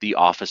what the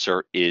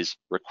officer is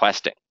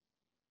requesting.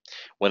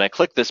 When I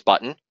click this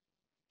button,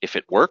 if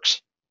it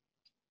works,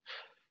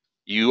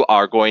 you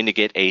are going to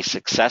get a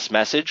success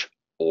message,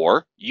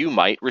 or you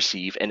might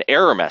receive an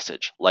error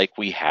message like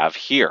we have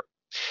here.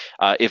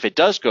 If it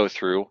does go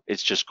through,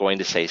 it's just going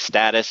to say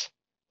status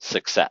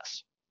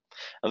success.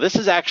 Now, this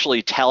is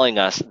actually telling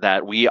us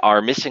that we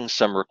are missing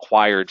some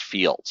required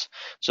fields.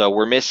 So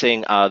we're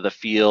missing the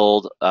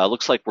field,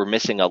 looks like we're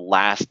missing a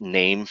last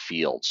name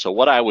field. So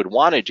what I would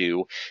want to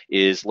do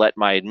is let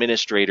my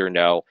administrator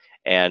know,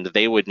 and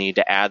they would need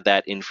to add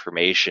that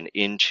information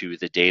into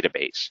the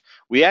database.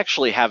 We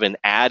actually have an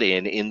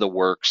add-in in the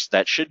works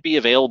that should be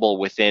available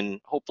within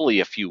hopefully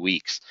a few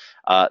weeks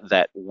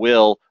that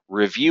will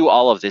review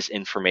all of this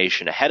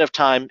information ahead of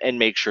time and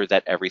make sure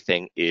that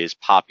everything is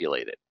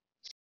populated.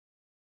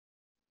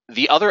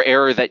 The other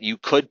error that you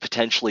could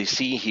potentially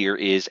see here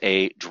is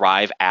a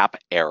drive app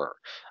error.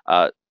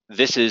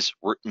 This is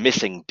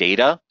missing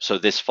data, so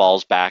this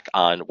falls back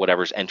on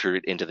whatever's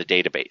entered into the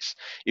database.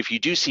 If you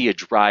do see a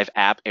drive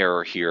app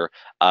error here,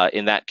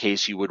 in that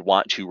case, you would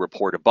want to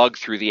report a bug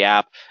through the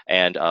app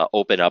and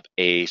open up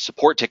a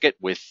support ticket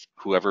with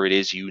whoever it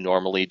is you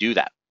normally do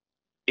that.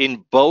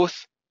 In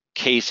both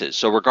cases,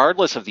 so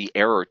regardless of the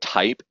error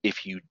type,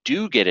 if you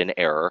do get an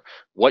error,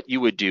 what you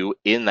would do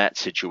in that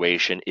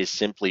situation is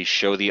simply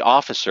show the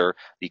officer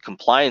the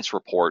compliance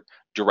report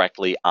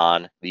directly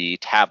on the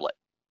tablet.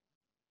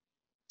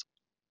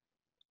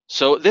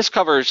 So this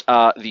covers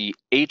the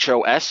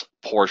HOS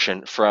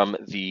portion from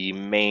the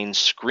main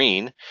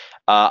screen.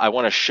 I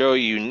want to show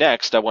you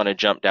next, I want to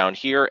jump down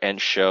here and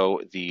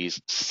show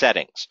these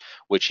settings,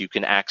 which you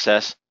can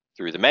access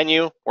through the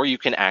menu or you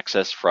can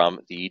access from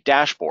the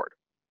dashboard.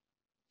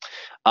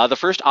 The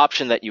first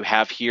option that you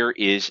have here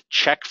is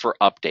check for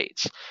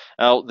updates.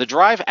 Now, the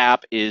Drive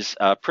app is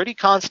pretty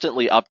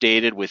constantly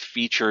updated with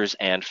features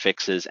and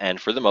fixes,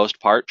 and for the most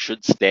part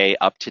should stay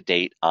up to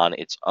date on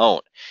its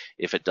own.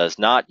 If it does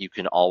not, you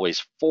can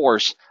always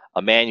force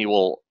a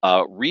manual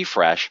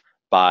refresh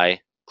by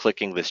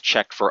clicking this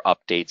check for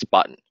updates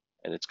button,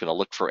 and it's going to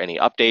look for any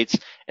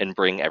updates and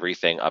bring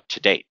everything up to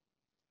date.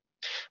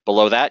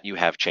 Below that, you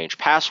have change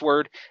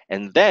password,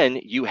 and then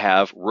you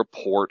have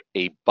report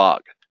a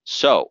bug.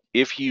 So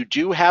if you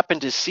do happen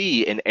to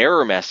see an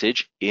error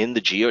message in the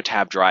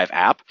Geotab Drive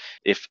app,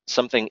 if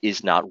something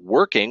is not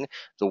working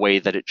the way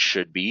that it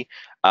should be,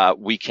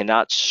 we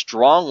cannot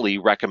strongly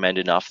recommend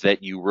enough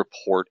that you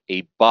report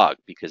a bug,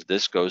 because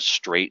this goes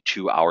straight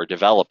to our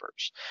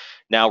developers.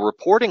 Now,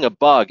 reporting a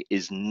bug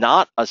is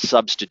not a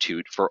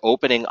substitute for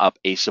opening up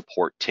a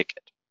support ticket.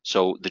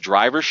 So the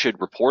driver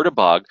should report a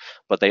bug,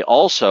 but they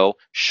also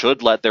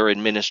should let their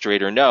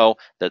administrator know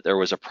that there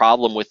was a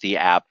problem with the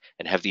app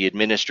and have the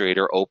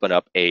administrator open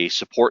up a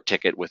support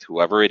ticket with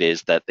whoever it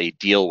is that they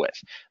deal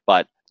with.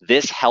 But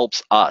this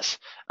helps us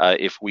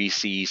if we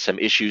see some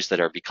issues that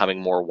are becoming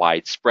more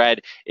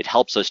widespread. It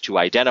helps us to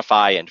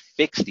identify and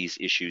fix these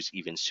issues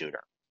even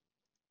sooner.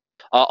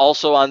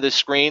 Also on this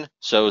screen,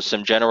 so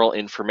some general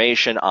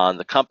information on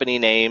the company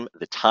name,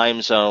 the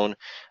time zone,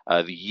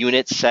 the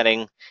unit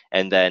setting,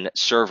 and then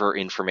server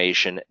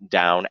information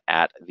down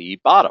at the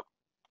bottom.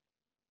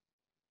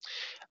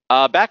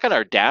 Back on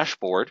our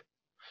dashboard,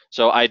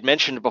 so I'd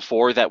mentioned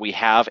before that we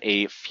have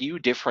a few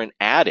different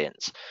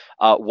add-ins.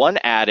 One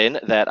add-in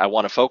that I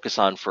want to focus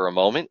on for a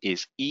moment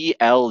is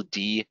ELD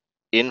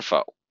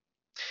Info.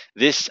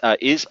 This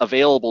is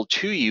available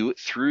to you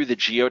through the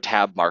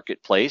Geotab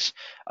Marketplace,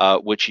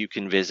 which you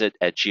can visit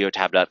at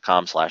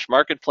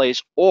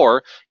geotab.com/marketplace,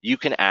 or you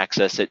can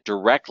access it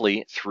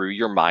directly through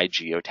your My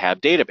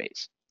Geotab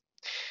database.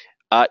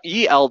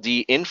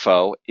 ELD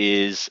Info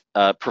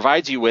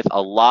provides you with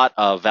a lot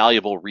of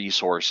valuable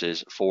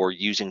resources for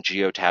using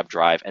Geotab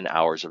Drive and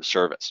hours of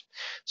service.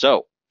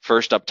 So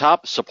first up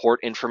top,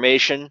 support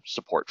information,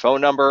 support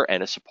phone number,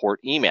 and a support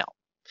email.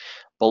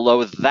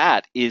 Below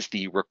that is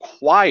the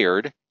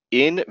required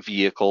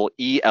in-vehicle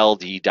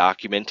ELD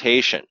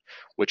documentation,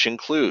 which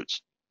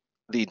includes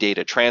the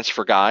data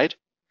transfer guide,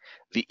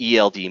 the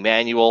ELD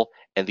manual,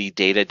 and the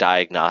data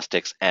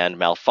diagnostics and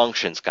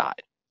malfunctions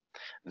guide.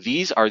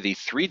 These are the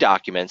 3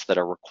 documents that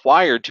are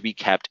required to be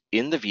kept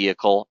in the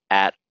vehicle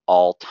at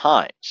all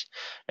times.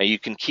 Now, you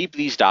can keep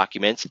these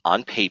documents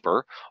on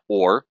paper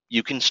or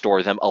you can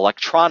store them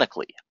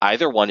electronically.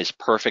 Either one is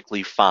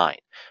perfectly fine.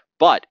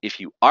 But if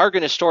you are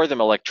going to store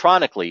them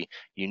electronically,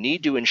 you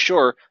need to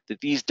ensure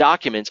that these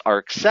documents are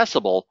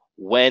accessible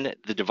when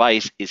the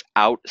device is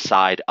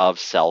outside of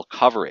cell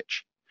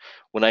coverage.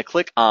 When I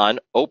click on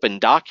Open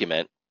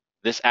Document,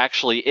 this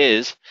actually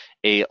is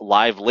a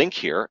live link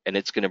here, and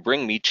it's going to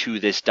bring me to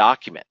this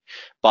document.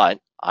 But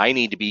I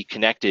need to be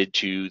connected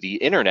to the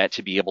internet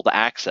to be able to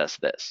access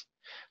this.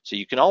 So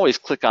you can always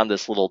click on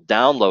this little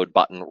download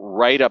button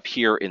right up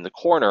here in the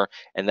corner,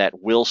 and that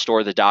will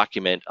store the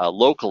document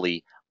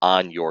locally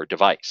on your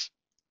device.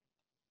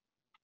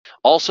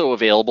 Also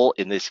available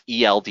in this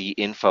ELD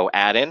info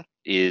add-in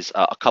is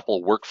a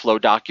couple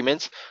workflow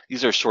documents.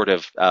 These are sort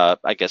of,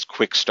 I guess,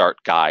 quick start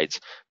guides.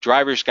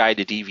 Driver's Guide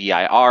to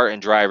DVIR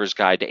and Driver's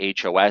Guide to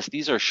HOS.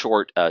 These are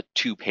short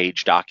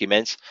 2-page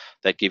documents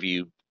that give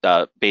you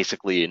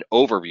basically an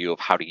overview of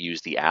how to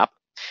use the app.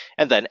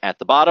 And then at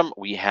the bottom,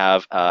 we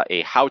have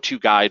a how-to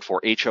guide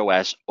for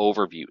HOS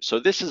overview. So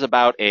this is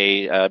about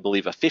I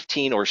believe, a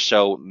 15 or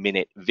so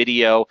minute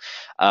video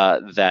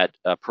that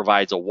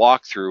provides a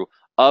walkthrough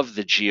of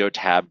the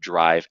Geotab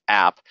Drive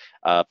app.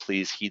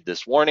 Please heed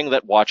this warning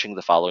that watching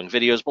the following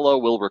videos below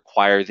will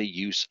require the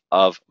use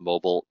of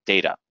mobile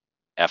data,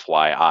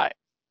 FYI.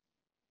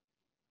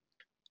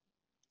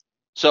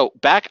 So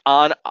back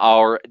on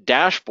our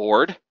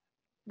dashboard,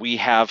 we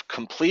have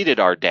completed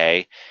our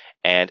day,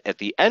 and at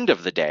the end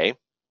of the day,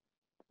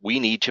 we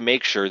need to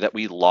make sure that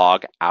we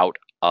log out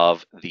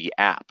of the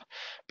app,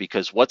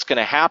 because what's going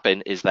to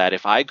happen is that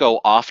if I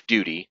go off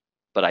duty,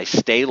 but I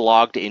stay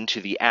logged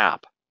into the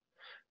app,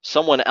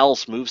 someone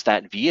else moves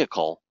that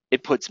vehicle,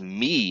 it puts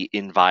me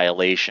in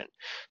violation.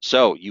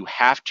 So you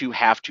have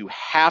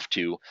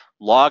to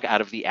log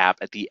out of the app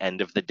at the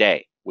end of the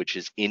day, which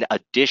is in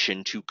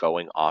addition to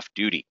going off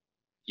duty.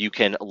 You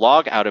can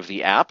log out of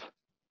the app.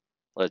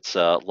 Let's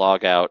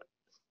log out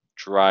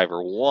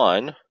driver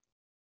 1.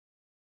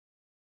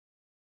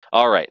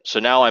 All right,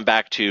 so now I'm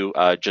back to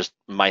just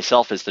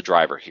myself as the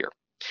driver here.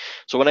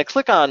 So when I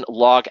click on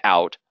log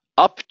out,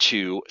 up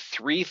to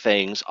 3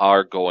 things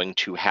are going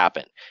to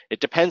happen. It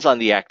depends on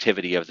the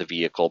activity of the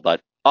vehicle,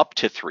 but up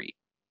to 3.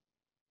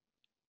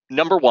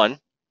 Number 1,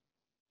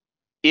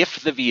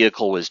 if the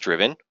vehicle was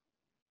driven,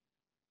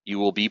 you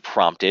will be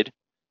prompted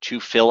to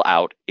fill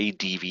out a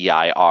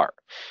DVIR.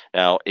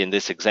 Now, in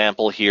this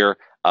example here,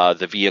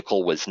 the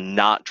vehicle was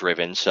not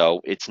driven,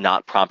 so it's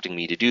not prompting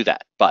me to do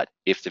that. But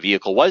if the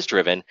vehicle was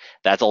driven,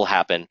 that'll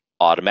happen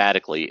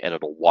automatically, and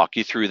it'll walk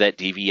you through that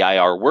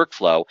DVIR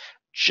workflow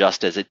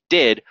just as it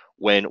did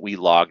when we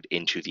logged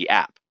into the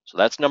app. So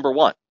that's number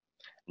 1.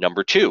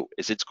 Number 2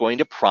 is it's going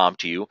to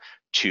prompt you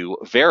to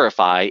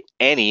verify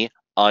any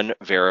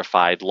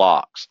unverified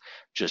logs.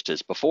 Just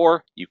as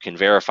before, you can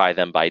verify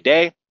them by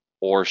day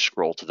or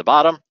scroll to the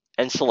bottom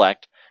and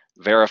select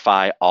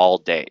Verify All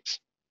Days.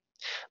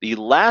 The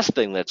last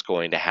thing that's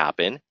going to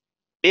happen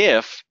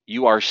if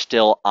you are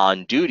still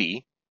on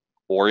duty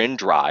or in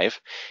drive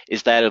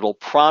is that it'll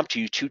prompt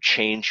you to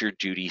change your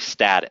duty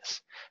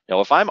status. Now,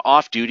 if I'm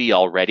off duty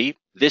already,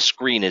 this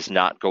screen is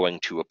not going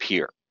to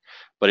appear,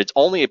 but it's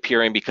only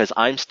appearing because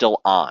I'm still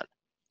on.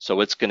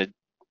 So it's going to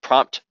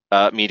prompt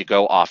me to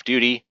go off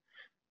duty,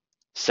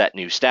 set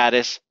new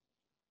status,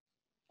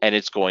 and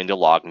it's going to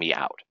log me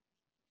out.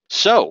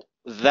 So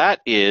that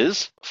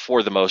is,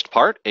 for the most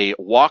part, a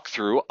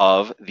walkthrough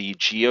of the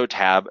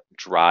Geotab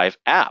Drive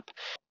app.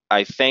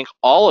 I thank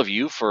all of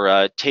you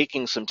for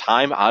taking some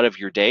time out of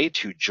your day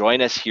to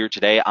join us here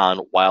today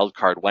on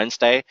Wildcard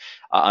Wednesday.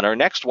 On our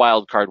next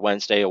Wildcard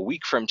Wednesday, a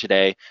week from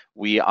today,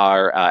 we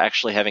are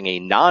actually having a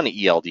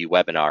non-ELD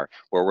webinar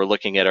where we're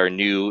looking at our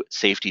new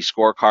safety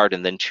scorecard.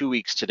 And then 2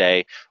 weeks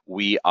today,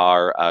 we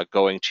are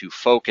going to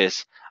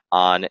focus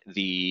on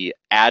the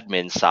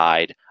admin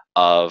side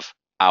of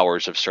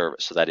hours of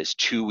service. So that is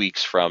 2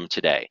 weeks from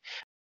today.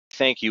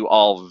 Thank you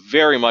all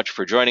very much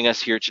for joining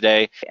us here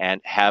today,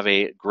 and have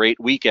a great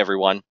week,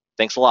 everyone.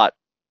 Thanks a lot.